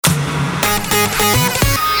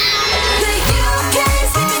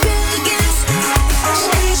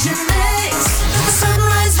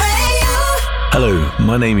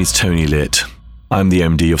My name is Tony Litt. I'm the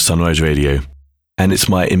MD of Sunrise Radio, and it's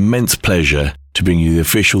my immense pleasure to bring you the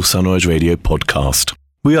official Sunrise Radio podcast.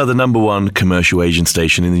 We are the #1 commercial Asian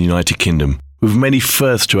station in the United Kingdom, with many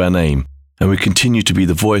firsts to our name, and we continue to be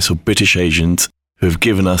the voice of British Asians who have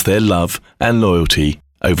given us their love and loyalty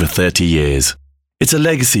over 30 years. It's a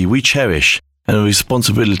legacy we cherish and a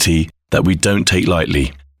responsibility that we don't take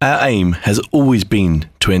lightly. Our aim has always been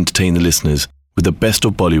to entertain the listeners with the best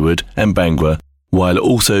of Bollywood and Bhangra, while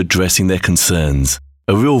also addressing their concerns.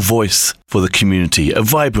 A real voice for the community, a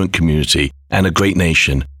vibrant community, and a great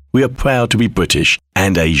nation. We are proud to be British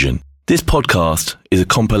and Asian. This podcast is a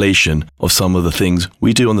compilation of some of the things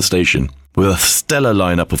we do on the station, with a stellar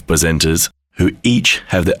lineup of presenters who each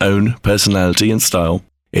have their own personality and style.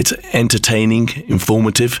 It's entertaining,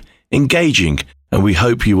 informative, engaging, and we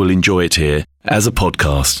hope you will enjoy it here as a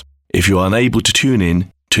podcast if you are unable to tune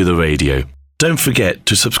in to the radio. Don't forget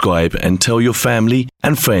to subscribe and tell your family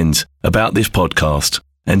and friends about this podcast,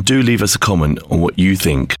 and do leave us a comment on what you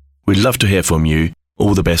think. We'd love to hear from you.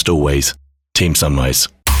 All the best always. Team Sunrise.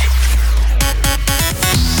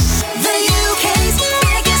 The UK's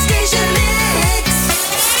biggest station mix.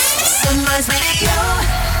 Sunrise Radio.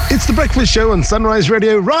 It's the breakfast show on Sunrise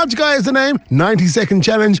Radio. Raj Ghai is the name. 90-second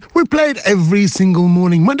challenge. We play it every single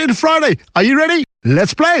morning, Monday to Friday. Are you ready?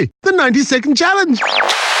 Let's play the 90-second challenge.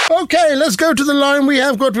 Okay, let's go to the line. We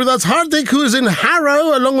have got with us Hardik, who is in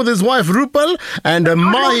Harrow, along with his wife Rupal and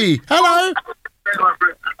Mahi. Hello.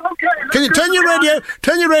 Can you turn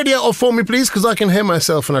your radio off for me, please? Because I can hear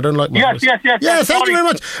myself and I don't like my voice. Yes. Yeah, thank you very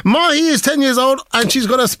much. Mahi is 10 years old and she's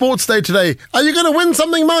got a sports day today. Are you going to win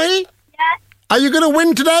something, Mahi? Yeah. Are you going to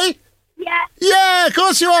win today? Yeah. Yeah, of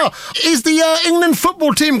course you are. Is the England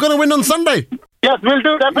football team going to win on Sunday? Yes, we'll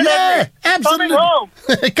do that. Yeah, absolutely. Coming home.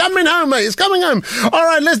 Coming home, mate. It's coming home. All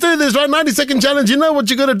right, let's do this, right? 90-second challenge. You know what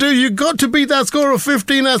you got to do. You got to beat that score of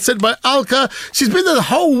 15 as said by Alka. She's been there the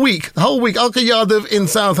whole week. Alka Yadav in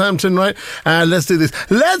Southampton, right? Let's do this.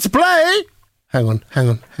 Let's play. Hang on.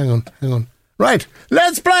 Right.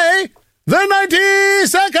 Let's play the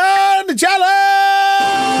 90-second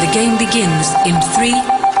challenge. The game begins in 3,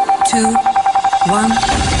 2, 1.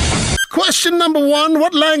 Question number 1.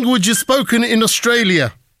 What language is spoken in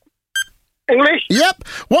Australia? English? Yep.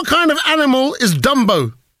 What kind of animal is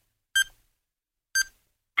Dumbo?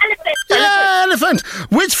 Elephant. Yeah, elephant.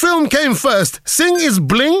 Which film came first? Sing is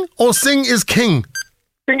Bling or Sing is King?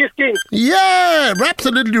 Sing is king. Yeah,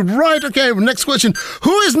 absolutely right. Okay, next question.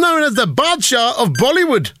 Who is known as the Badshah of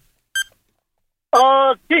Bollywood?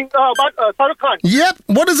 King, Shahrukh Khan. Yep.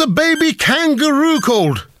 What is a baby kangaroo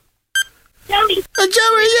called? Joey.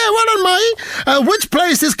 Joey, yeah, well done, Mahi. Which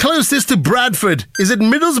place is closest to Bradford? Is it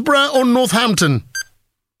Middlesbrough or Northampton?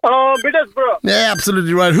 Middlesbrough. Yeah,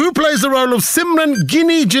 absolutely right. Who plays the role of Simran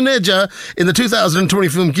Guinea Janeja in the 2020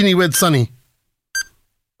 film Guinea Wed Sunny?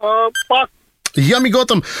 Pass. Yummy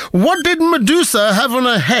Gotham. What did Medusa have on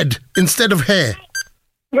her head instead of hair?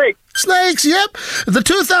 Snake. Snakes, yep. The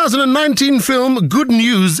 2019 film Good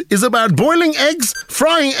News is about boiling eggs,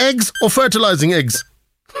 frying eggs, or fertilizing eggs.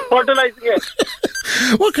 Fertilizing it.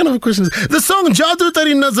 What kind of a question is the song Jadoo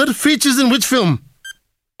Teri Nazar features in which film?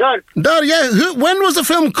 Done. Dar, yeah. When was the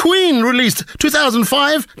film Queen released?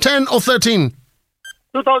 2005, 10 or 13?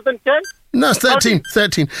 2010? No, it's 13.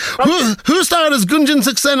 13. Who starred as Gunjan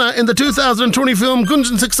Saxena in the 2020 film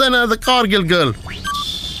Gunjan Saxena, the Kargil Girl?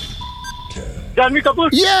 Janvi Kapoor?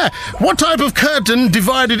 Yeah. What type of curtain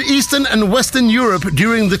divided Eastern and Western Europe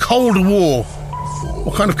during the Cold War?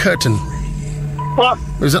 What kind of curtain? Pass.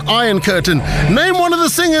 It was an iron curtain. Name one of the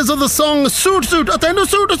singers of the song Suit Suit Atendo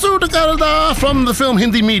Suit Suit Karada from the film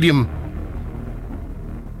Hindi Medium.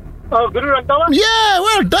 Guru Randhawa? Yeah,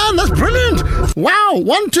 well done. That's brilliant. Wow.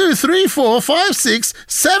 1, 2, 3, 4, 5, 6,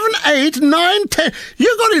 7, 8, 9, 10.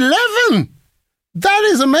 You got 11. That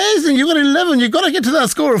is amazing. You got 11. You've got to get to that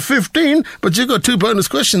score of 15, but you've got 2 bonus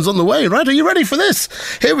questions on the way, right? Are you ready for this?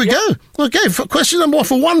 Here we go. Okay, for question number 1,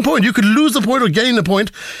 for 1 point, you could lose a point or gain a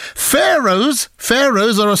point. Pharaohs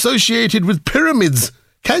are associated with pyramids.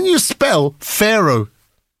 Can you spell pharaoh?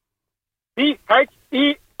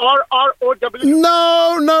 P-H-E-R-R-O-W.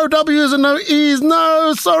 No W's and no E's.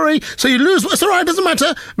 No, sorry. So you lose. It's all right. Doesn't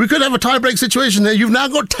matter. We could have a tie-break situation there. You've now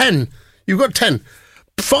got 10. You've got 10.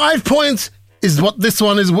 5 points is what this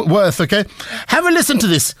one is worth, okay? Have a listen to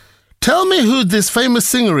this. Tell me who this famous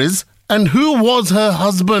singer is and who was her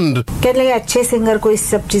husband. कहने लगे अच्छे singer को इस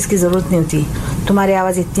सब चीज की जरूरत नहीं होती. तुम्हारी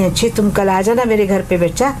आवाज इतनी अच्छी, तुम कल आ जाना मेरे घर पे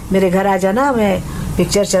बच्चा, मेरे घर आ जाना, मैं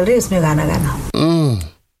पिक्चर चल रही है उसमें गाना गाना.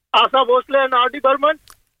 Asa Bhosle and R.D. Burman.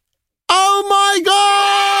 Oh my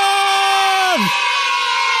God!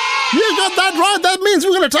 You got that right. That means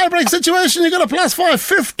we're going to tie-break situation. You got a +5,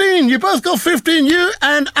 15. You both got 15, you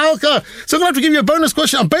and Alka. So I'm going to have to give you a bonus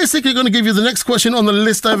question. I'm basically going to give you the next question on the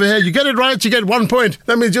list over here. You get it right, you get 1 point.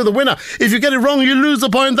 That means you're the winner. If you get it wrong, you lose the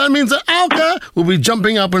point. That means that Alka will be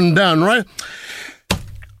jumping up and down, right?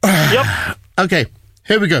 Yep. Okay,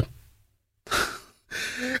 here we go.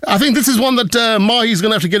 I think this is one that Mahi's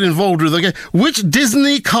going to have to get involved with, okay? Which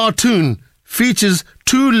Disney cartoon features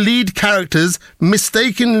two lead characters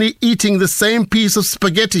mistakenly eating the same piece of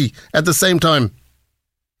spaghetti at the same time?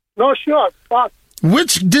 No, sure. Pass.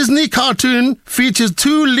 Which Disney cartoon features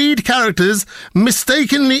two lead characters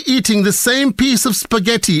mistakenly eating the same piece of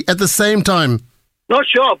spaghetti at the same time? No,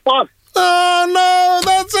 sure. Pass. Oh, no,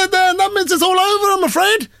 that's it then. That means it's all over, I'm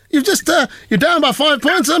afraid. You've just, you're down by 5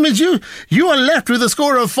 points. That means you are left with a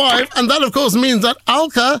score of 5, and that, of course, means that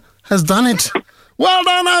Alka has done it. Well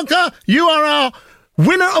done, Alka. You are our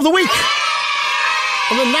winner of the week.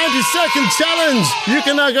 On the 90-second challenge, you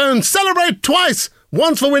can now go and celebrate twice.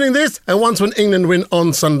 Once for winning this and once when England win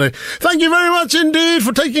on Sunday. Thank you very much indeed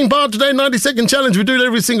for taking part today. 90-second challenge. We do it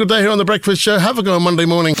every single day here on The Breakfast Show. Have a go on Monday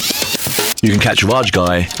morning. You can catch Raj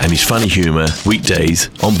Ghai and his funny humour weekdays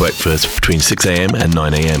on Breakfast between 6 a.m. and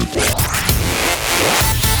 9 a.m. The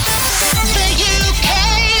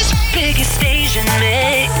UK's biggest station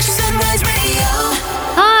mix. Sunrise Radio.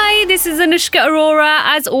 Hi, this is Anushka Arora.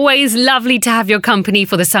 As always, lovely to have your company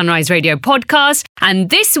for the Sunrise Radio podcast. And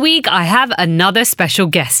this week, I have another special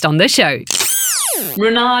guest on the show.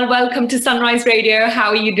 Mrunal, welcome to Sunrise Radio. How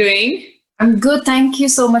are you doing? I'm good. Thank you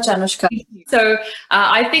so much, Anushka. So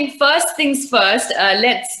I think first things first,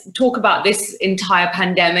 let's talk about this entire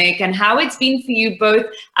pandemic and how it's been for you both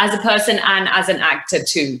as a person and as an actor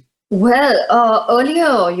too. Well,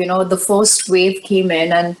 earlier, the first wave came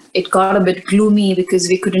in and it got a bit gloomy because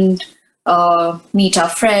we couldn't meet our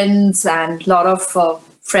friends, and a lot of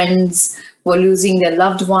friends were losing their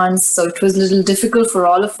loved ones. So it was a little difficult for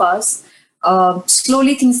all of us.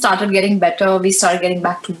 Slowly things started getting better. We started getting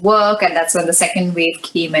back to work, and that's when the second wave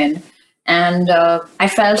came in. And I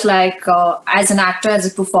felt like as an actor, as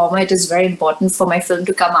a performer, it is very important for my film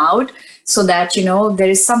to come out so that, there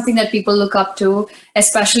is something that people look up to,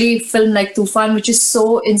 especially film like Toofan, which is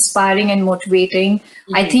so inspiring and motivating.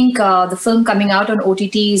 Mm-hmm. I think the film coming out on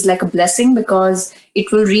OTT is like a blessing because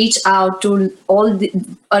it will reach out to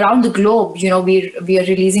around the globe. We are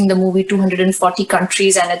releasing the movie 240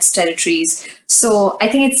 countries and its territories. So I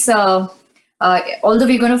think it's, although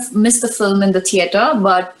we're going to miss the film in the theater,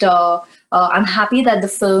 but I'm happy that the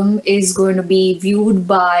film is going to be viewed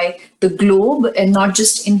by the globe, and not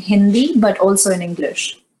just in Hindi, but also in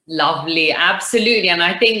English. Lovely, absolutely. And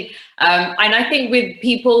I think with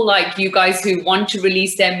people like you guys who want to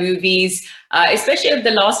release their movies, especially over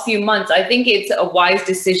the last few months, I think it's a wise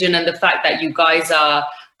decision, and the fact that you guys are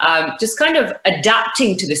just kind of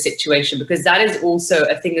adapting to the situation, because that is also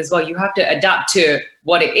a thing as well. You have to adapt to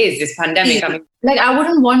what it is, this pandemic. I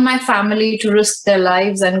wouldn't want my family to risk their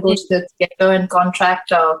lives and go to the theater and contract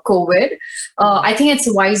COVID. I think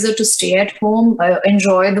it's wiser to stay at home,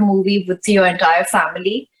 enjoy the movie with your entire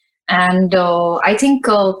family. And I think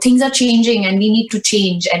things are changing and we need to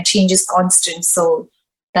change, and change is constant. So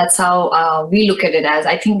that's how we look at it as.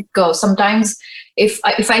 I think sometimes if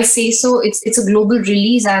I say so, it's a global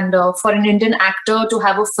release, and for an Indian actor to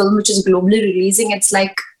have a film which is globally releasing, it's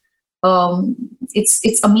like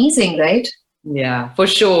it's amazing, right? Yeah, for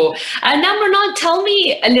sure. Now, Mrunal, tell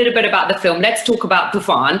me a little bit about the film. Let's talk about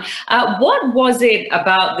Toofan. What was it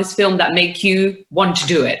about this film that made you want to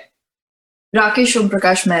do it? Rakesh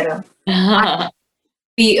Prakash Mehra.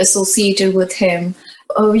 Be associated with him.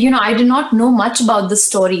 I did not know much about the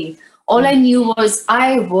story. All I knew was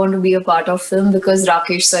I want to be a part of film because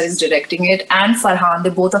Rakesh sir is directing it, and Farhan, they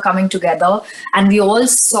both are coming together, and we all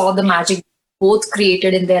saw the magic both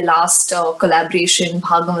created in their last collaboration,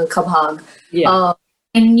 Bhag Milkha Bhag. Yeah.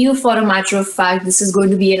 I knew for a matter of fact this is going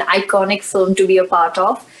to be an iconic film to be a part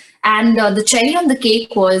of. And the cherry on the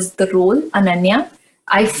cake was the role, Ananya.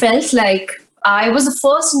 I felt like I was the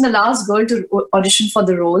first and the last girl to audition for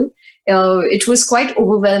the role. It was quite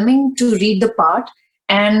overwhelming to read the part.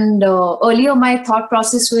 And earlier my thought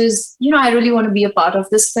process was, I really want to be a part of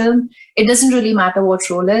this film. It doesn't really matter what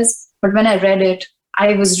role is. But when I read it,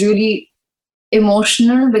 I was really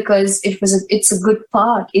emotional because it's a good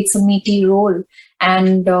part. It's a meaty role.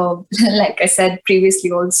 And like I said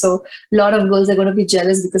previously also, a lot of girls are going to be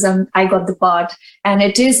jealous because I got the part. And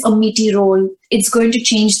it is a meaty role. It's going to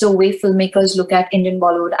change the way filmmakers look at Indian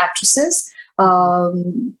Bollywood actresses.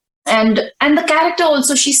 and the character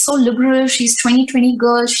also, she's so liberal. She's 2020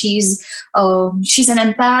 girl. She's an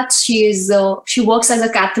empath. She works as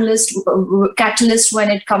a catalyst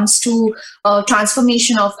when it comes to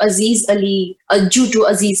transformation of Aziz Ali, Jew to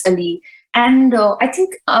Aziz Ali. And I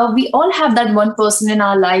think we all have that one person in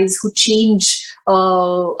our lives who change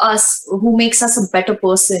us, who makes us a better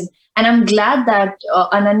person. And I'm glad that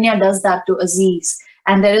Ananya does that to Aziz.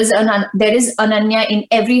 And there is Ananya in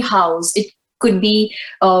every house. It could be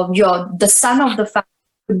the son of the family,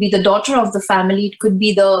 it could be the daughter of the family, it could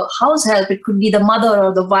be the house help, it could be the mother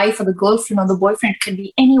or the wife or the girlfriend or the boyfriend, it could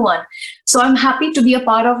be anyone. So I'm happy to be a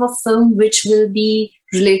part of a film which will be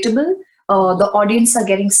relatable. The audience are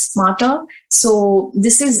getting smarter. So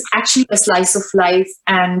this is actually a slice of life.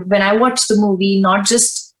 And when I watched the movie, not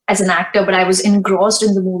just as an actor, but I was engrossed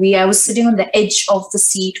in the movie. I was sitting on the edge of the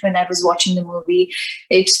seat when I was watching the movie.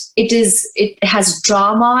 It has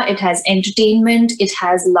drama, it has entertainment, it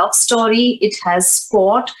has love story, it has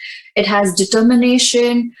sport, it has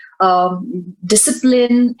determination,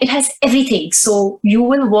 discipline, it has everything. So you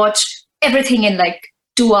will watch everything in like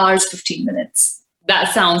 2 hours, 15 minutes.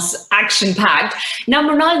 That sounds action-packed. Now,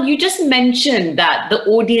 Mrunal, you just mentioned that the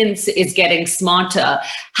audience is getting smarter.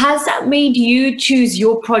 Has that made you choose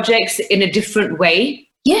your projects in a different way?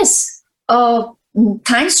 Yes.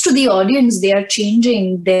 Thanks to the audience, they are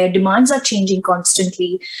changing. Their demands are changing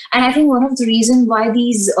constantly. And I think one of the reasons why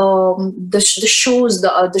these the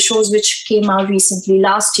shows which came out recently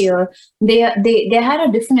last year, they had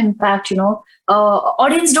a different impact.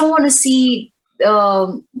 Audience don't want to see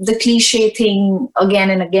the cliche thing again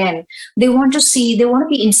and again. They want to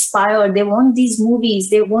be inspired. They want these movies.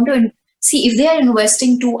 They want to see if they are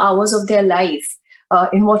investing 2 hours of their life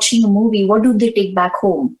in watching a movie, what do they take back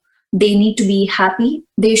home? They need to be happy.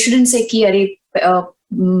 They shouldn't say ki are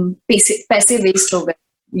paise waste ho gaye.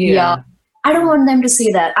 Yeah. I don't want them to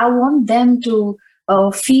say that. I want them to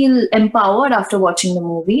feel empowered after watching the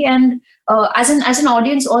movie. And as an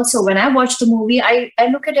audience also, when I watch the movie, I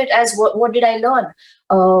look at it as what did I learn?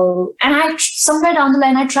 And I somewhere down the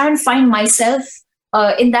line, I try and find myself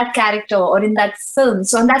in that character or in that film.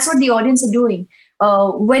 So and that's what the audience are doing.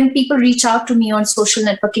 When people reach out to me on social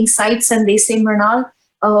networking sites and they say, Mrunal,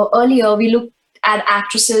 earlier we looked at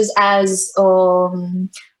actresses as,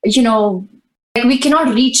 like we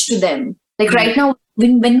cannot reach to them. Like right now,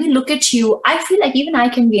 when we look at you, I feel like even I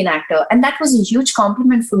can be an actor. And that was a huge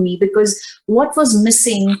compliment for me, because what was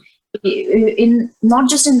missing in not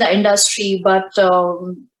just in the industry, but,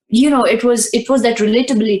 it was that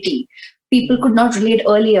relatability. People could not relate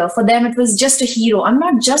earlier. For them, it was just a hero. I'm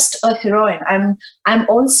not just a heroine. I'm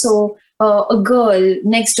also a girl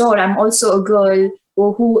next door. I'm also a girl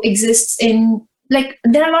who exists in, like,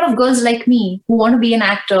 there are a lot of girls like me who want to be an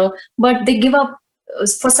actor, but they give up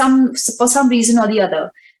for some reason or the other.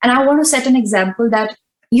 And I want to set an example that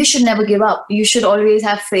you should never give up. You should always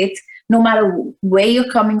have faith, no matter where you're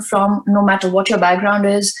coming from, no matter what your background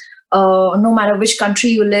is, no matter which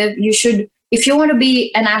country you live. You should, if you want to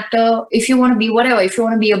be an actor, if you want to be whatever, if you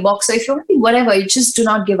want to be a boxer, if you want to be whatever, you just do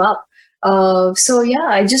not give up. So yeah,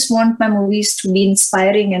 I just want my movies to be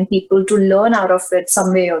inspiring and people to learn out of it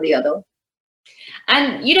some way or the other.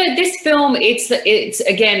 And this film, it's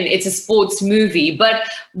a sports movie, but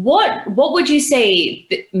what would you say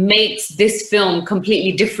makes this film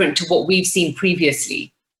completely different to what we've seen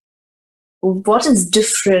previously? What is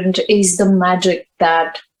different is the magic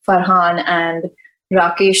that Farhan and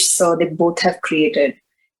Rakesh sir, they both have created.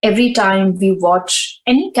 Every time we watch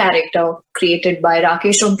any character created by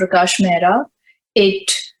Rakesh and Prakash Mehra,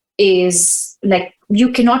 it is like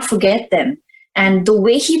you cannot forget them. And the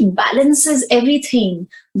way he balances everything,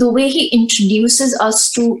 the way he introduces us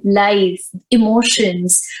to life,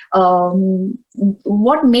 emotions,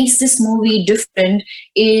 what makes this movie different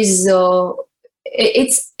is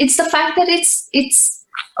it's the fact that it's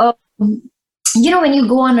when you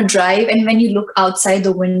go on a drive and when you look outside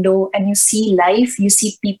the window and you see life, you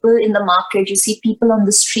see people in the market, you see people on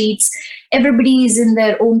the streets, everybody is in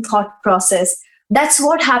their own thought process. That's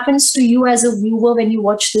what happens to you as a viewer when you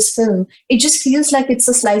watch this film. It just feels like it's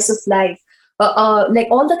a slice of life. Like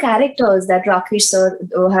all the characters that Rakesh sir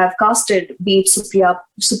have casted, be it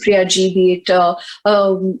Supriya ji, be it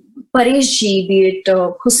Paresh ji, be it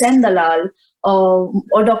Hussain Dalal,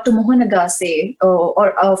 or Dr. Mohan Agase,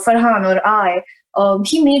 or Farhan or I,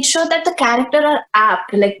 he made sure that the characters are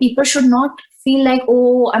apt. Like people should not feel like,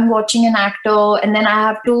 oh, I'm watching an actor and then I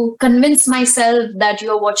have to convince myself that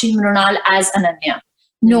you're watching Mrunal as Ananya.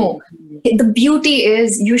 No, the beauty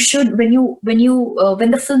is you should, when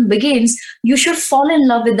the film begins, you should fall in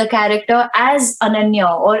love with the character as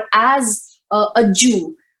Ananya or as a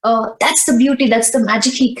Jew. that's the beauty, that's the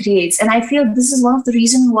magic he creates. And I feel this is one of the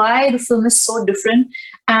reasons why the film is so different.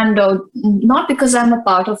 And not because I'm a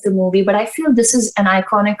part of the movie, but I feel this is an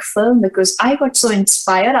iconic film because I got so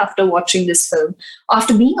inspired after watching this film.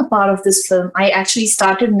 After being a part of this film, I actually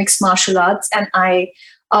started mixed martial arts, and I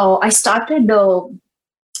started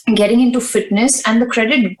getting into fitness, and the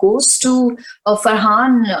credit goes to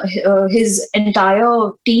Farhan, his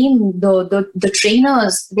entire team, the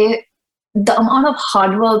trainers. The amount of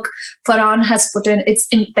hard work Farhan has put in, it's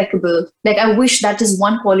impeccable. Like, I wish that is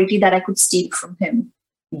one quality that I could steal from him.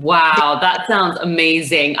 Wow, that sounds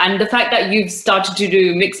amazing. And the fact that you've started to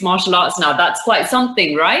do mixed martial arts now, that's quite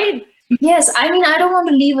something, right? Yes, I mean, I don't want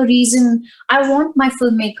to leave a reason. I want my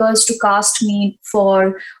filmmakers to cast me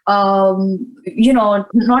for,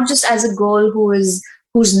 not just as a girl who's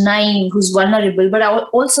naive, who's vulnerable, but I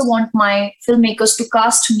also want my filmmakers to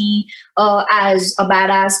cast me as a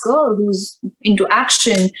badass girl who's into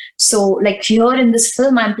action. So, like, here in this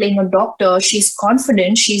film, I'm playing a doctor. She's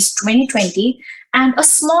confident. She's 2020. And a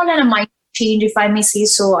small and a minor change, if I may say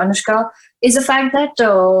so, Anushka, is the fact that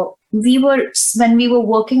when we were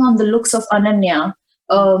working on the looks of Ananya,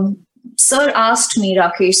 sir asked me,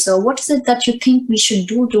 Rakesh, sir, what is it that you think we should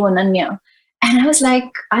do to Ananya? And I was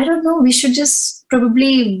like, I don't know, we should just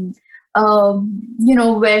probably,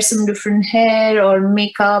 wear some different hair or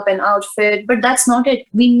makeup and outfit, but that's not it.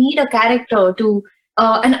 We need a character to,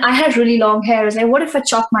 and I had really long hair. I was like, what if I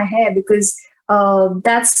chop my hair? Because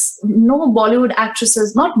that's not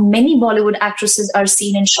many Bollywood actresses are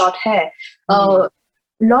seen in short hair. A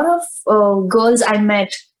lot of girls I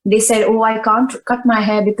met, they said, oh, I can't cut my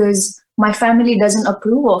hair because my family doesn't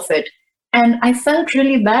approve of it. And I felt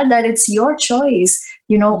really bad that it's your choice.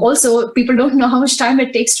 Also, people don't know how much time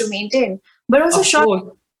it takes to maintain. But also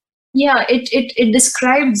short, yeah, it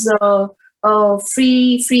describes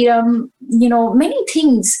freedom, many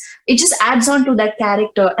things. It just adds on to that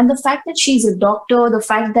character. And the fact that she's a doctor, the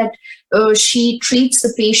fact that she treats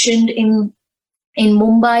the patient in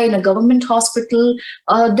Mumbai in a government hospital,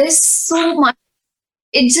 there's so much.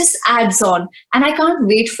 It just adds on. And I can't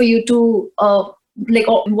wait for you to,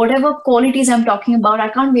 whatever qualities I'm talking about, I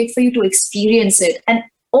can't wait for you to experience it. And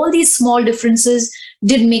all these small differences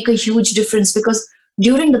did make a huge difference, because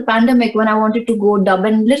during the pandemic, when I wanted to go dub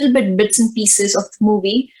in bits and pieces of the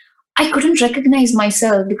movie, I couldn't recognize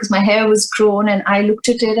myself because my hair was grown, and I looked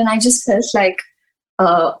at it and I just felt like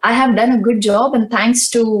I have done a good job. And thanks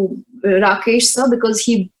to Rakesh sir, because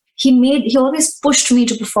he always pushed me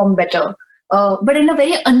to perform better, but in a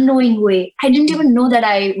very unknowing way. I didn't even know that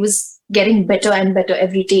I was getting better and better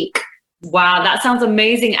every take. Wow, that sounds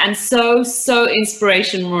amazing and so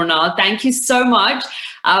inspirational, Mrunal. Thank you so much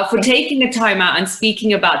for taking the time out and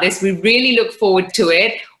speaking about this. We really look forward to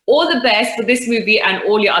it. All the best for this movie and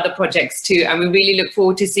all your other projects too. And we really look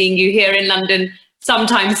forward to seeing you here in London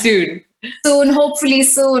sometime soon. Soon, hopefully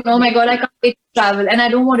soon. Oh my God, I can't wait to travel. And I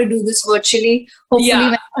don't want to do this virtually.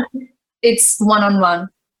 Hopefully it's one-on-one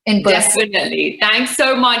in person. Definitely. Thanks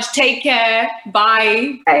so much. Take care.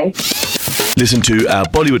 Bye. Bye. Listen to our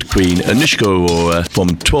Bollywood queen, Anushka Arora,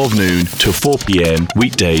 from 12 noon to 4 p.m.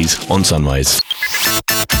 weekdays on Sunrise.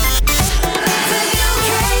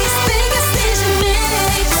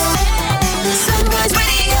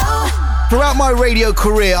 Throughout my radio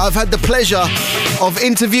career, I've had the pleasure of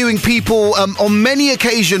interviewing people on many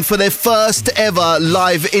occasions for their first ever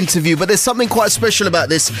live interview. But there's something quite special about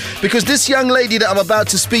this, because this young lady that I'm about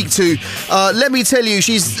to speak to, let me tell you,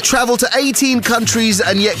 she's travelled to 18 countries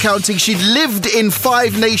and yet counting. She'd lived in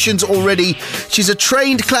 5 nations already. She's a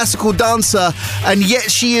trained classical dancer, and yet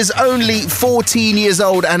she is only 14 years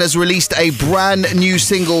old and has released a brand new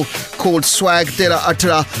single called Swag Tera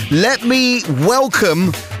Atra. Let me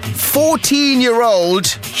welcome 14-year-old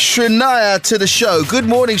SHRINAYA to the show. Good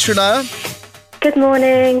morning, SHRINAYA. Good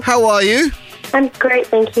morning. How are you? I'm great,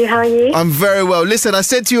 thank you. How are you? I'm very well. Listen, I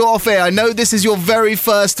said to you off air, I know this is your very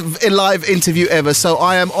first live interview ever, so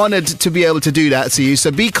I am honoured to be able to do that to you.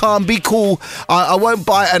 So be calm, be cool. I won't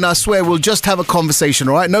bite, and I swear we'll just have a conversation,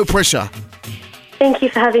 all right? No pressure. Thank you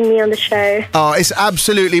for having me on the show. Oh, it's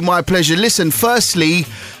absolutely my pleasure. Listen, firstly,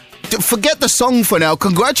 forget the song for now.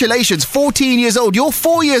 Congratulations, 14 years old. You're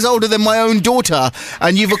 4 years older than my own daughter,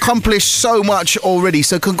 and you've accomplished so much already.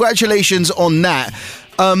 So congratulations on that.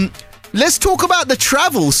 Let's talk about the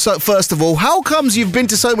travel. So first of all, how comes you've been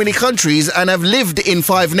to so many countries and have lived in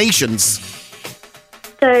 5 nations?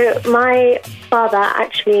 So my father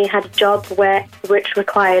actually had a job which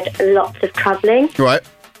required lots of travelling. Right.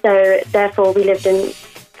 So therefore we lived in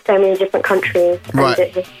so many different countries, and right.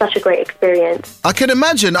 It was such a great experience. I can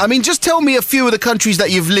imagine. I mean, just tell me a few of the countries that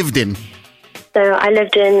you've lived in. So I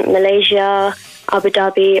lived in Malaysia, Abu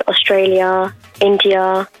Dhabi, Australia,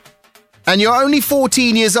 India. And you're only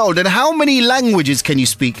 14 years old. And how many languages can you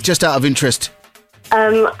speak, just out of interest?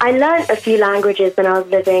 I learned a few languages when I was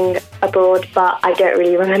living abroad, but I don't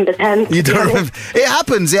really remember them. You don't remember? It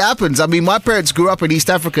happens. I mean, my parents grew up in East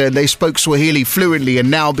Africa and they spoke Swahili fluently, and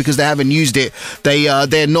now because they haven't used it,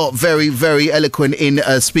 they're not very, very eloquent in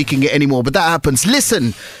speaking it anymore. But that happens.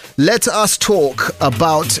 Listen, let us talk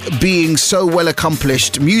about being so well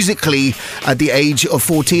accomplished musically at the age of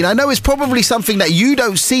 14. I know it's probably something that you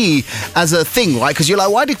don't see as a thing, right? Because you're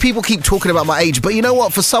like, why do people keep talking about my age? But you know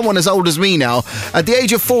what? For someone as old as me now, at the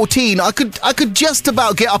age of 14, I could just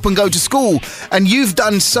about get up and go to school. And you've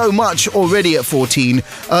done so much already at 14.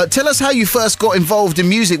 Tell us how you first got involved in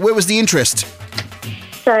music. Where was the interest?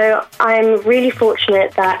 So I'm really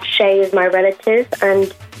fortunate that Shay is my relative,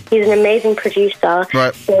 and he's an amazing producer.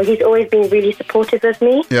 Right. So he's always been really supportive of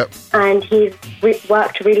me. Yep. And he's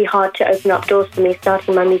worked really hard to open up doors for me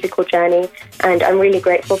starting my musical journey. And I'm really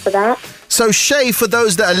grateful for that. So Shay, for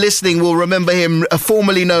those that are listening, will remember him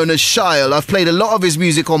formerly known as Shyle. I've played a lot of his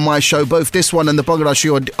music on my show, both this one and the Bhangra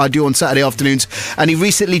Show I do on Saturday afternoons. And he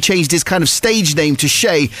recently changed his kind of stage name to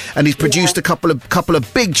Shay, and he's produced a couple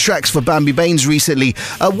of big tracks for Bambi Baines recently.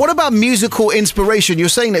 What about musical inspiration? You're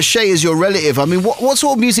saying that Shay is your relative. I mean, what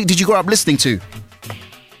sort of music did you grow up listening to?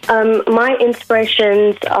 My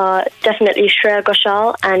inspirations are definitely Shreya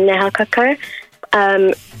Ghoshal and Neha Kakkar.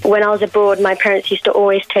 When I was abroad, my parents used to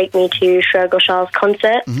always take me to Shreya Ghoshal's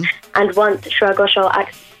concert. Mm-hmm. And once Shreya Ghoshal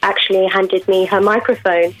actually handed me her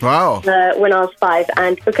microphone. Wow. When I was 5.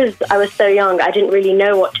 And because I was so young, I didn't really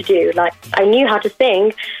know what to do. Like, I knew how to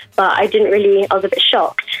sing, but I was a bit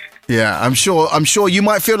shocked. Yeah, I'm sure you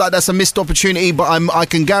might feel like that's a missed opportunity, but I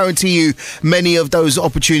can guarantee you many of those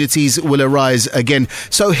opportunities will arise again.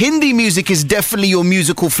 So Hindi music is definitely your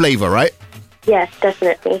musical flavour, right? Yes,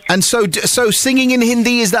 definitely. And so singing in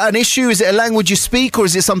Hindi, is that an issue? Is it a language you speak, or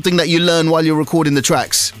is it something that you learn while you're recording the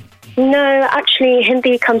tracks? No, actually,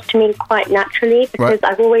 Hindi comes to me quite naturally because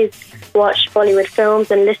I've always watched Bollywood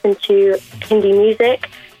films and listened to Hindi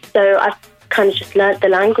music. So I've kind of just learnt the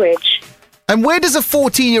language. And where does a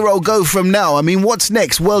 14-year-old go from now? I mean, what's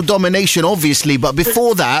next? World domination, obviously, but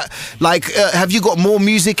before that, have you got more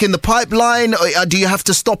music in the pipeline? Or do you have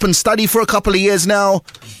to stop and study for a couple of years now?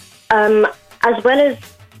 As well as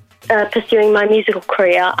pursuing my musical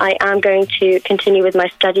career, I am going to continue with my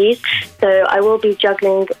studies. So I will be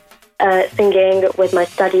juggling singing with my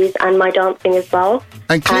studies and my dancing as well.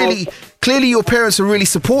 And clearly your parents are really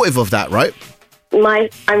supportive of that, right?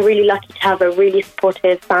 I'm really lucky to have a really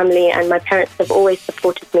supportive family, and my parents have always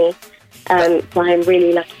supported me. So I'm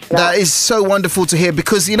really lucky for that. That is so wonderful to hear,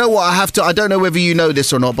 because you know what, I don't know whether you know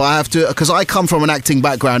this or not, but I have to, because I come from an acting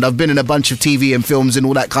background. I've been in a bunch of TV and films and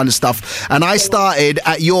all that kind of stuff, and I started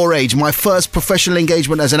at your age. My first professional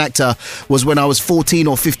engagement as an actor was when I was 14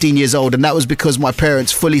 or 15 years old, and that was because my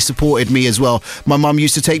parents fully supported me as well. My mum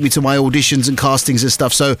used to take me to my auditions and castings and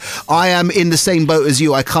stuff, so I am in the same boat as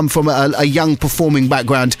you. I come from a young performing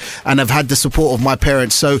background, and I've had the support of my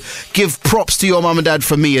parents, so give props to your mum and dad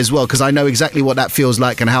for me as well, because I know exactly what that feels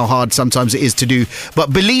like and how hard sometimes it is to do.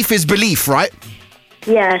 But belief is belief, right?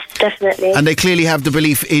 Yes, definitely. And they clearly have the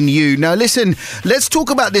belief in you. Now listen, let's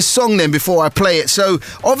talk about this song then before I play it. So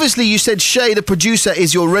obviously you said Shay, the producer,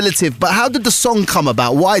 is your relative, but how did the song come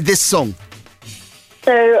about? Why this song?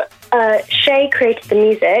 So Shay created the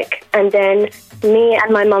music, and then me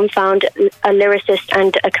and my mum found a lyricist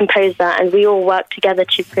and a composer, and we all worked together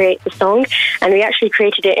to create the song. And we actually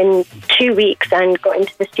created it in 2 weeks and got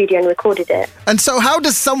into the studio and recorded it. And so how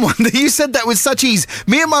does someone, you said that with such ease,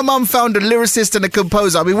 me and my mum found a lyricist and a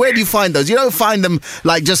composer. I mean, where do you find those? You don't find them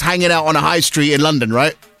like just hanging out on a high street in London,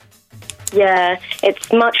 right? Yeah,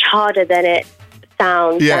 it's much harder than it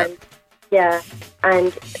sounds. Yeah.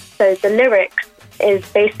 And so the lyrics is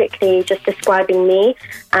basically just describing me,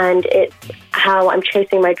 and it's how I'm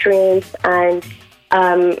chasing my dreams, and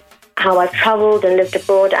how I've travelled and lived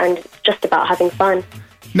abroad, and it's just about having fun.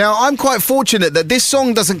 Now, I'm quite fortunate that this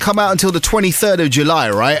song doesn't come out until the 23rd of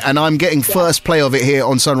July, right? And I'm getting first play of it here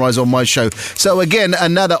on Sunrise on my show. So again,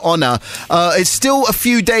 another honour. It's still a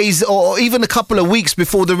few days or even a couple of weeks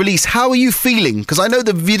before the release. How are you feeling? Because I know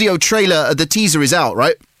the video trailer, the teaser is out,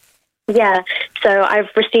 right? Yeah, so I've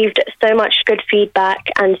received so much good feedback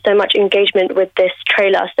and so much engagement with this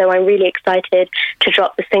trailer, so I'm really excited to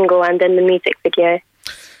drop the single and then the music video.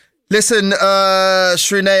 Listen,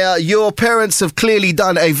 SHRINAYA, your parents have clearly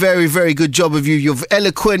done a very, very good job of you. You're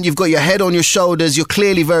eloquent, you've got your head on your shoulders, you're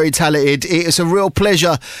clearly very talented. It's a real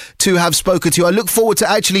pleasure to have spoken to you. I look forward to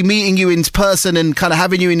actually meeting you in person and kind of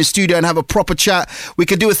having you in the studio and have a proper chat. We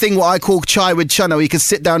could do a thing what I call Chai with Chana. We could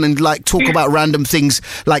sit down and like talk about random things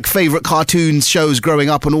like favourite cartoons, shows growing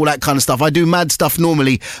up and all that kind of stuff. I do mad stuff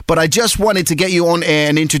normally, but I just wanted to get you on air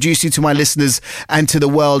and introduce you to my listeners and to the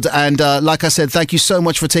world. And like I said, thank you so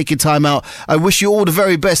much for taking time out. I wish you all the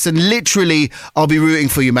very best, and literally I'll be rooting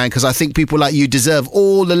for you, man, because I think people like you deserve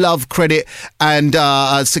all the love, credit and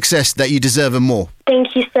success that you deserve and more.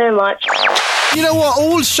 Thank you so much. You know what?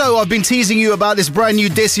 All show I've been teasing you about this brand new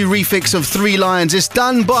desi refix of Three Lions. It's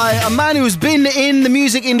done by a man who's been in the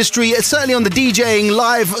music industry, certainly on the DJing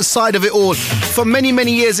live side of it all, for many,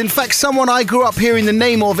 many years. In fact, someone I grew up hearing the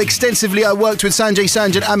name of extensively. I worked with Sanjay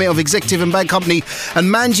Amit of Executive and Band Company, and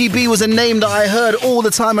MANJY-B was a name that I heard all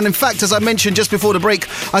the time. And in fact, as I mentioned just before the break,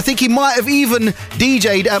 I think he might have even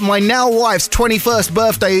DJ'd at my now wife's 21st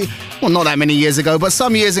birthday. Well, not that many years ago, but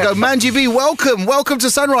some years ago. MANJY-B, welcome. Welcome to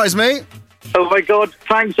Sunrise, mate. Oh my God,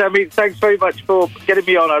 thanks, Ameet. Thanks very much for getting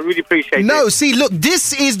me on. I really appreciate it. No, see, look,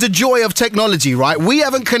 this is the joy of technology, right? We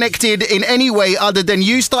haven't connected in any way other than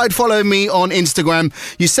you started following me on Instagram.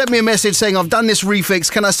 You sent me a message saying, I've done this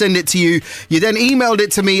refix. Can I send it to you? You then emailed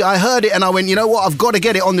it to me. I heard it and I went, you know what? I've got to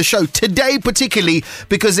get it on the show today, particularly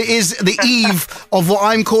because it is the eve of what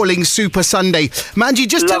I'm calling Super Sunday. Manji,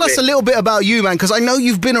 just tell us a little bit about you, man, because I know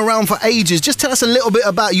you've been around for ages. Just tell us a little bit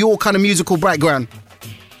about your kind of musical background.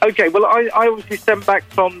 Okay, well, I obviously stemmed back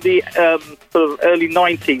from the sort of early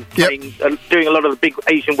 90s, doing a lot of the big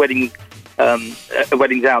Asian weddings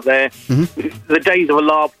out there. Mm-hmm. The days of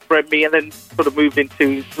Alarm bred me, and then sort of moved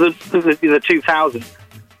into the 2000s.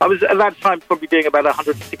 I was at that time probably doing about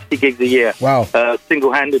 160 gigs a year. Wow.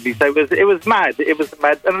 Single-handedly. So it was mad. It was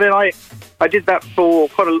mad. And then I did that for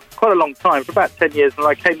quite a long time, for about 10 years, and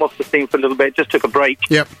I came off the scene for a little bit, just took a break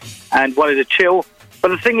and wanted to chill. But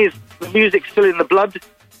the thing is, the music's still in the blood.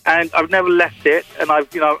 And I've never left it, and I'm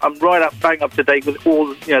bang up to date with all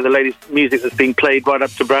the latest music that's being played, right up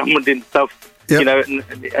to Brownwood and stuff, and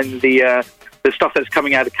the stuff that's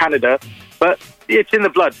coming out of Canada. But it's in the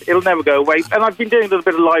blood; it'll never go away. And I've been doing a little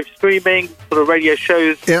bit of live streaming, sort of radio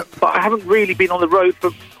shows, but I haven't really been on the road for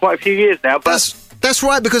quite a few years now. But That's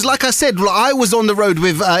right, because like I said, I was on the road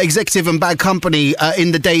with Executive and Bad Company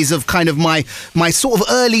in the days of kind of my sort of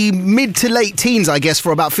early, mid to late teens, I guess,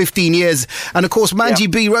 for about 15 years. And of course,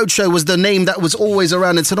 MANJY-B Roadshow was the name that was always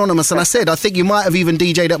around and synonymous. And I said, I think you might have even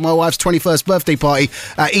DJ'd at my wife's 21st birthday party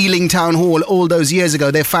at Ealing Town Hall all those years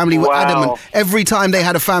ago. Their family were adamant. Every time they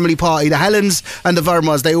had a family party, the Helens and the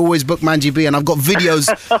Vermas, they always booked MANJY-B, and I've got videos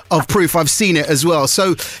of proof. I've seen it as well.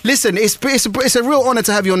 So listen, it's a real honour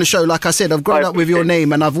to have you on the show. Like I said, I've grown up with your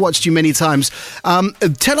name and I've watched you many times.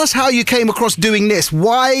 Tell us how you came across doing this.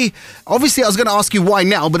 Why? Obviously, I was going to ask you why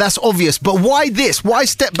now, but that's obvious. But why this? Why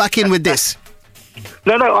step back in with this?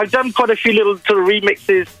 No, I've done quite a few little sort of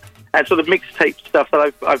remixes and sort of mixtape stuff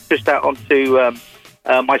that I've pushed out onto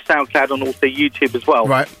my SoundCloud and also YouTube as well.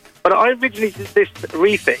 Right. But I originally did this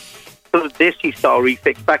refix, sort of desi style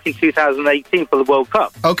refix, back in 2018 for the World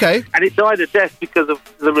Cup. Okay. And it died a death because of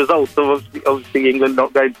the results of obviously England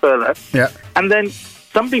not going further. Yeah. And then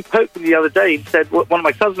somebody poked me the other day and said, one of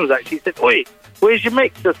my cousins actually said, "Oi, where's your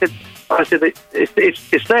mix?" I said,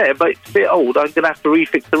 it's there, but it's a bit old. I'm going to have to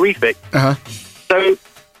refix the refix. Uh-huh. So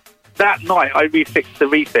that night, I refixed the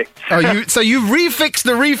refix. So you refixed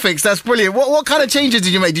the refix. That's brilliant. What kind of changes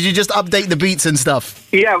did you make? Did you just update the beats and stuff?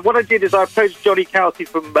 Yeah, what I did is I approached Johnny Kelsey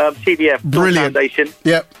from TDF Foundation.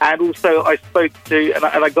 Yep. And also I spoke to, and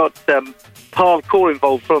I got Pav Kaur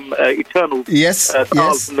involved from Eternal. Yes.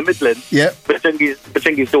 From the Midlands. Yep.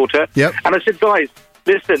 Bachengi's daughter. Yep. And I said, guys,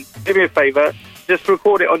 listen, do me a favour, just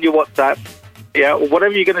record it on your WhatsApp. Yeah, or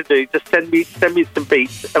whatever you're going to do, just send me some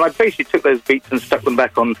beats. And I basically took those beats and stuck them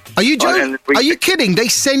back on. Are you joking? Are you kidding? They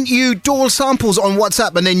sent you dual samples on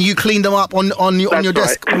WhatsApp and then you cleaned them up on your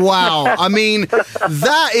desk. Wow. I mean,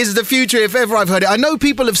 that is the future if ever I've heard it. I know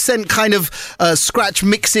people have sent kind of scratch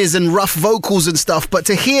mixes and rough vocals and stuff, but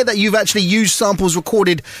to hear that you've actually used samples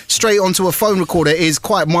recorded straight onto a phone recorder is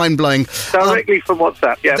quite mind-blowing. Directly from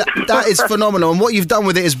WhatsApp, yeah. That is phenomenal. And what you've done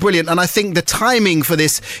with it is brilliant. And I think the timing for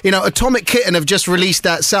this, Atomic Kitten have just released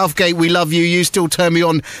that Southgate, We Love You, You Still Turn Me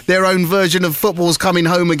On, their own version of Football's Coming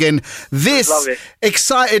Home Again. This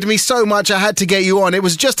excited me so much I had to get you on. It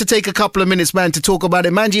was just to take a couple of minutes, man, to talk about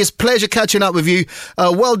it. Manji, it's a pleasure catching up with you.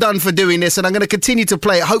 Well done for doing this, and I'm going to continue to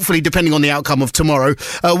play it, hopefully, depending on the outcome of tomorrow.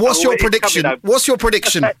 What's your prediction? What's your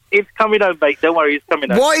prediction? It's coming home, mate. Don't worry, it's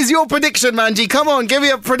coming home. What is your prediction, Manji? Come on, give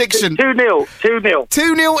me a prediction. 2-0. 2-0.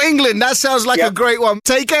 2-0 England. That sounds like a great one.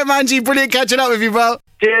 Take care, Manji. Brilliant catching up with you, bro.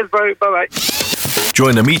 Cheers, bro. Bye-bye.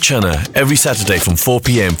 Join Ameet Chana every Saturday from 4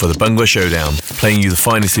 p.m. for the Bhangra Showdown, playing you the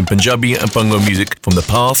finest in Punjabi and Bhangra music from the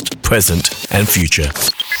past, present and future.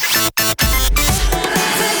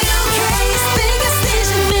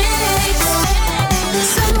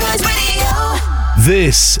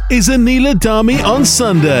 This is Anila Dhami on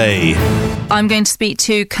Sunday. I'm going to speak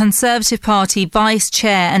to Conservative Party Vice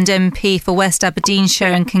Chair and MP for West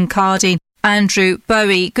Aberdeenshire and Kincardine, Andrew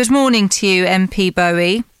Bowie. Good morning to you, MP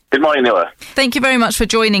Bowie. Good morning, Nila. Thank you very much for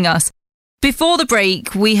joining us. Before the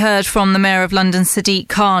break, we heard from the Mayor of London, Sadiq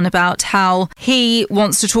Khan, about how he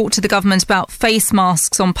wants to talk to the government about face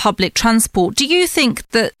masks on public transport. Do you think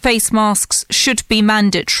that face masks should be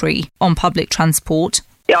mandatory on public transport?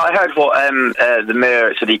 Yeah, I heard what the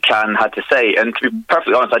Mayor, Sadiq Khan, had to say. And to be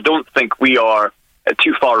perfectly honest, I don't think we are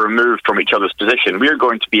too far removed from each other's position. We are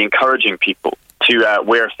going to be encouraging people to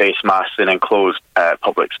wear face masks in enclosed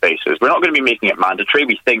public spaces. We're not going to be making it mandatory.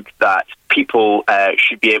 We think that people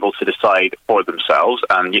should be able to decide for themselves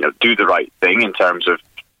and, do the right thing in terms of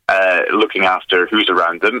looking after who's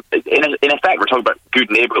around them. In effect, we're talking about good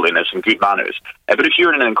neighbourliness and good manners. But if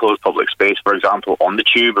you're in an enclosed public space, for example, on the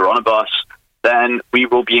tube or on a bus, then we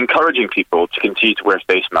will be encouraging people to continue to wear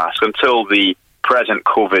face masks until the present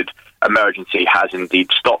COVID emergency has indeed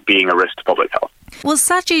stopped being a risk to public health. Well,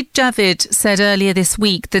 Sajid Javid said earlier this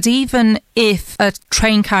week that even if a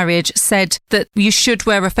train carriage said that you should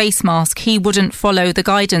wear a face mask, he wouldn't follow the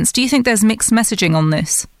guidance. Do you think there's mixed messaging on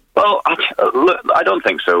this? Well, I don't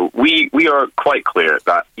think so. We are quite clear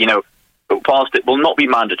that, whilst it will not be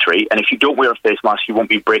mandatory, and if you don't wear a face mask, you won't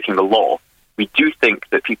be breaking the law, we do think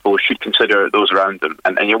that people should consider those around them.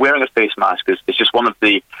 And wearing a face mask is just one of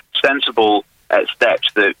the sensible steps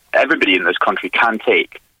that everybody in this country can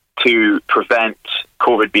take to prevent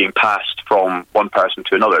COVID being passed from one person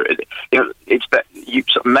to another. It's that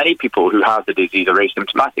many people who have the disease are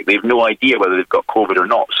asymptomatic. They have no idea whether they've got COVID or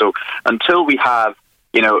not. So until we have,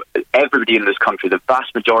 everybody in this country, the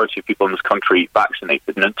vast majority of people in this country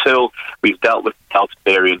vaccinated, and until we've dealt with the Delta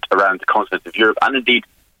variant around the continent of Europe and indeed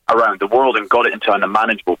around the world and got it into a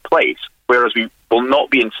manageable place, whereas we will not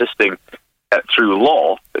be insisting through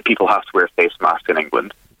law that people have to wear face masks in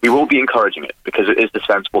England, we will be encouraging it because it is the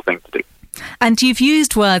sensible thing to do. And you've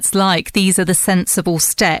used words like these are the sensible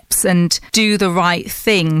steps and do the right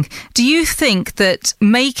thing. Do you think that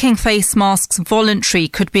making face masks voluntary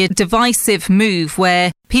could be a divisive move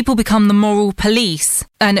where people become the moral police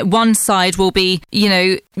and one side will be,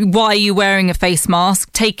 why are you wearing a face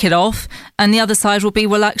mask? Take it off. And the other side will be,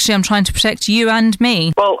 well, actually, I'm trying to protect you and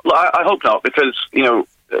me. Well, I hope not, because,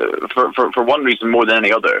 for one reason more than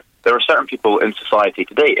any other, there are certain people in society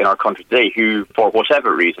today, in our country today, who, for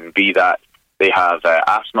whatever reason, be that they have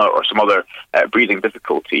asthma or some other breathing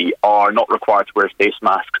difficulty, are not required to wear face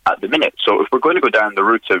masks at the minute. So if we're going to go down the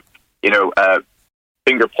route of,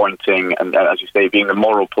 finger pointing and, as you say, being the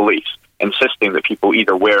moral police, insisting that people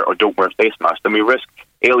either wear or don't wear face masks, then we risk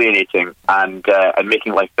alienating and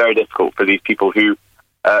making life very difficult for these people who,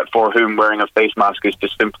 for whom wearing a face mask is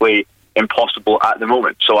just simply impossible at the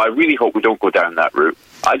moment. So I really hope we don't go down that route.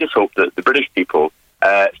 I just hope that the British people,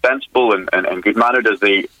 sensible and good-mannered as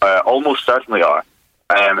they almost certainly are,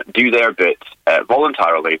 do their bit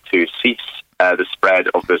voluntarily to cease the spread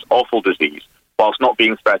of this awful disease, whilst not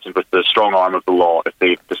being threatened with the strong arm of the law if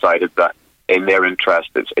they've decided that in their interest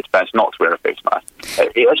it's best not to wear a face mask.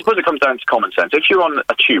 I suppose it comes down to common sense. If you're on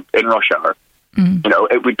a tube in rush hour,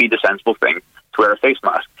 it would be the sensible thing to wear a face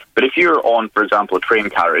mask. But if you're on, for example, a train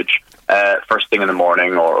carriage first thing in the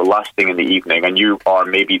morning or last thing in the evening, and you are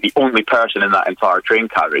maybe the only person in that entire train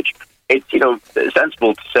carriage, it's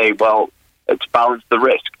sensible to say, well, to balance the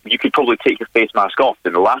risk, you could probably take your face mask off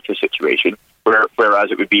in the latter situation,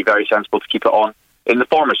 whereas it would be very sensible to keep it on in the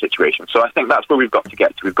former situation. So I think that's where we've got to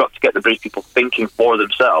get to. We've got to get the British people thinking for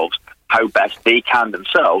themselves how best they can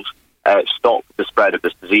themselves stop the spread of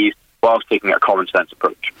this disease. whilst taking a common sense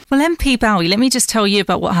approach. Well, MP Bowie, let me just tell you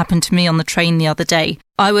about what happened to me on the train the other day.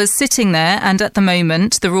 I was sitting there, and at the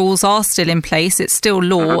moment, the rules are still in place. It's still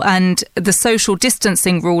law, and the social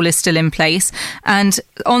distancing rule is still in place. And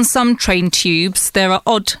on some train tubes, there are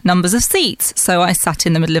odd numbers of seats. So I sat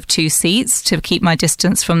in the middle of 2 seats to keep my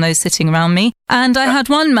distance from those sitting around me. And I had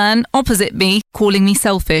one man opposite me calling me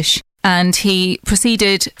selfish. And he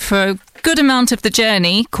proceeded for a good amount of the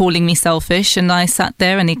journey calling me selfish, and I sat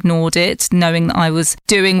there and ignored it, knowing that I was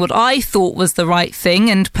doing what I thought was the right thing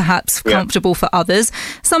and perhaps comfortable for others.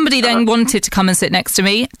 Somebody then wanted to come and sit next to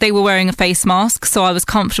me. They were wearing a face mask, so I was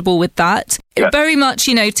comfortable with that. Very much,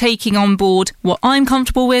 taking on board what I'm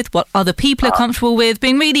comfortable with, what other people are comfortable with,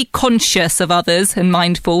 being really conscious of others and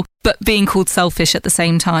mindful, but being called selfish at the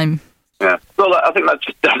same time. Yeah, well, I think that's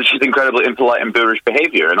just incredibly impolite and boorish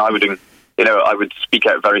behaviour, and I would speak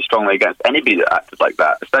out very strongly against anybody that acted like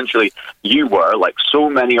that. Essentially, you were, like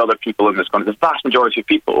so many other people in this country, the vast majority of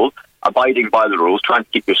people, abiding by the rules, trying to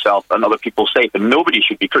keep yourself and other people safe, and nobody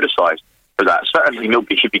should be criticised for that. Certainly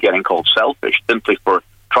nobody should be getting called selfish simply for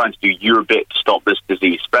trying to do your bit to stop this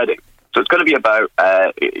disease spreading. So it's going to be about,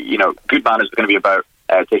 good manners is going to be about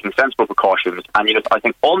taking sensible precautions, and, I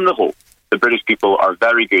think on the whole, the British people are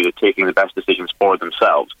very good at taking the best decisions for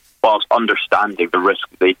themselves, whilst understanding the risk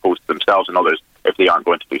they pose to themselves and others if they aren't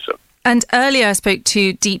going to do so. And earlier I spoke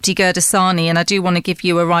to Deepti Gurdasani, and I do want to give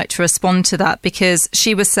you a right to respond to that, because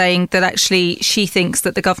she was saying that actually she thinks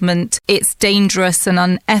that the government, it's dangerous and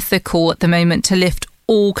unethical at the moment to lift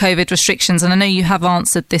all COVID restrictions. And I know you have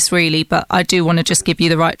answered this really, but I do want to just give you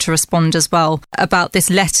the right to respond as well about this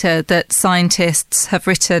letter that scientists have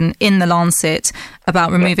written in The Lancet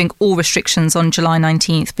about removing all restrictions on July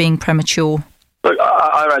 19th being premature. Look,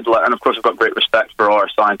 I read the letter, and of course I've got great respect for our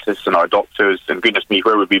scientists and our doctors, and goodness me,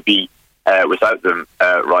 where would we be without them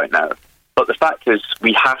right now? But the fact is,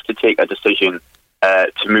 we have to take a decision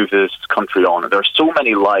to move this country on. There are so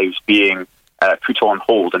many lives being put on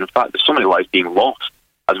hold, and in fact there's so many lives being lost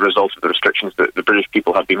as a result of the restrictions that the British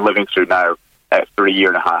people have been living through now for a year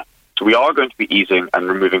and a half. So we are going to be easing and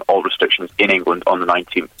removing all restrictions in England on the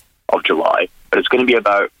 19th of July, but it's going to be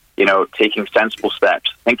about taking sensible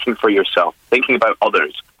steps, thinking for yourself, thinking about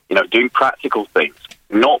others, doing practical things,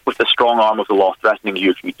 not with the strong arm of the law threatening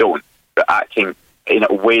you if you don't, but acting in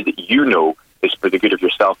a way that is for the good of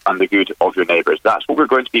yourself and the good of your neighbours. That's what we're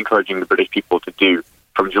going to be encouraging the British people to do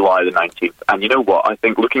from July the 19th. And you know what? I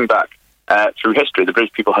think looking back through history, the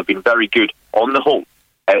British people have been very good, on the whole,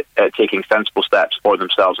 at taking sensible steps for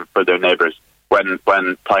themselves and for their neighbours when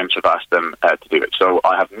times have asked them to do it. So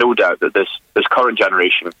I have no doubt that this current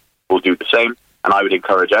generation will do the same, and I would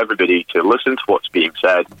encourage everybody to listen to what's being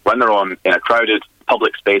said when they're in a crowded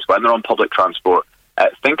public space, when they're on public transport.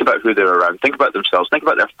 Think about who they're around, think about themselves, think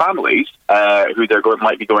about their families, who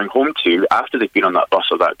might be going home to after they've been on that bus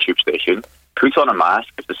or that tube station. Put on a mask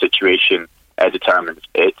if the situation determines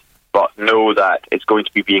it, but know that it's going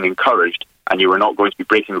to be being encouraged, and you are not going to be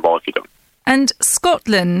breaking the law if you don't. And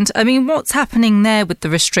Scotland, I mean, what's happening there with the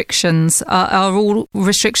restrictions? Are all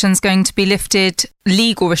restrictions going to be lifted,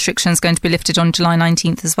 legal restrictions going to be lifted on July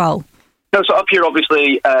 19th as well? No, so up here,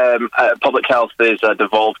 obviously, public health is a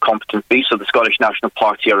devolved competency, so the Scottish National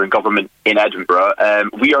Party are in government in Edinburgh.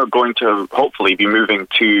 We are going to hopefully be moving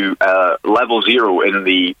to level zero in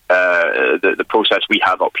the process we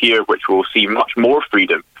have up here, which will see much more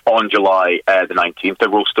freedom on July the 19th. There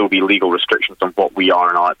will still be legal restrictions on what we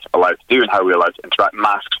are not allowed to do and how we're allowed to interact.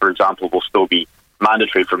 Masks, for example, will still be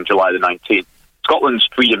mandatory from July the 19th. Scotland's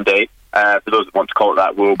Freedom Day, for those that want to call it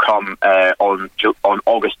that, will come on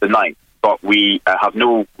August the 9th. But we have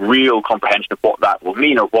no real comprehension of what that will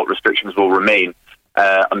mean or what restrictions will remain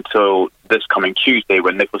until this coming Tuesday,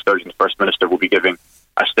 when Nicola Sturgeon, the First Minister, will be giving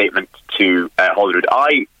a statement to Holyrood.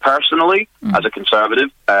 I personally, as a Conservative,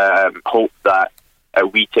 hope that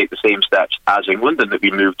we take the same steps as England, and that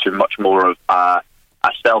we move to much more of a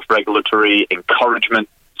self-regulatory encouragement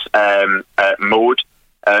mode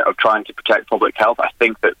of trying to protect public health. I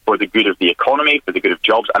think that for the good of the economy, for the good of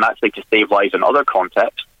jobs, and actually to save lives in other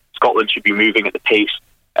contexts, Scotland should be moving at the pace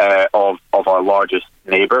of our largest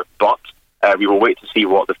neighbour, but we will wait to see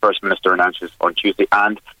what the First Minister announces on Tuesday.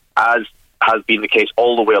 And as has been the case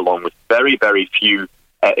all the way along, with very, very few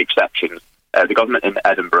exceptions, the government in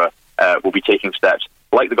Edinburgh will be taking steps,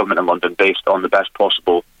 like the government in London, based on the best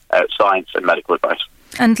possible science and medical advice.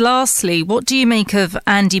 And lastly, what do you make of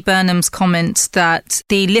Andy Burnham's comment that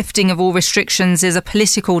the lifting of all restrictions is a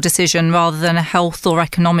political decision rather than a health or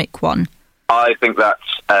economic one? I think that's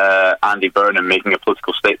Andy Burnham making a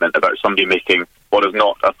political statement about somebody making what is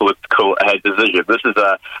not a political decision. This is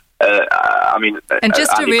And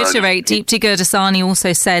just to reiterate, Deepti Gurdasani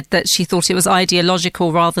also said that she thought it was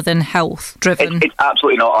ideological rather than health-driven. It's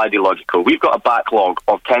absolutely not ideological. We've got a backlog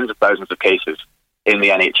of tens of thousands of cases in the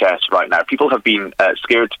NHS right now. People have been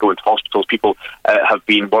scared to go into hospitals. People have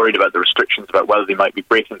been worried about the restrictions, about whether they might be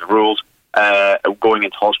breaking the rules, going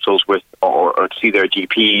into hospitals with or to see their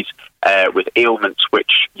GPs with ailments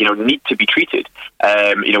which need to be treated.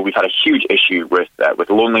 We've had a huge issue with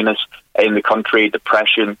loneliness in the country,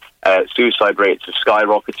 depression, suicide rates have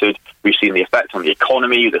skyrocketed. We've seen the effect on the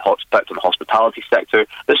economy, the effect on the hospitality sector.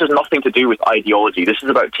 This has nothing to do with ideology. This is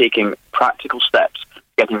about taking practical steps,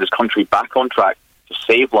 getting this country back on track to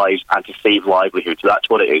save lives and to save livelihoods. So that's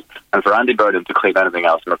what it is. And for Andy Burnham to claim anything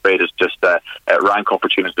else, I'm afraid, is just rank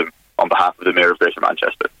opportunism on behalf of the Mayor of Greater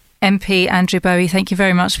Manchester. MP Andrew Bowie, thank you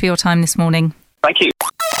very much for your time this morning. Thank you.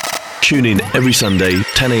 Tune in every Sunday,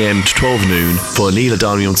 10 a.m. to 12 noon for Anila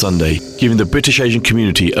Dhami on Sunday, giving the British Asian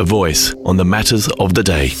community a voice on the matters of the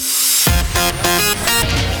day.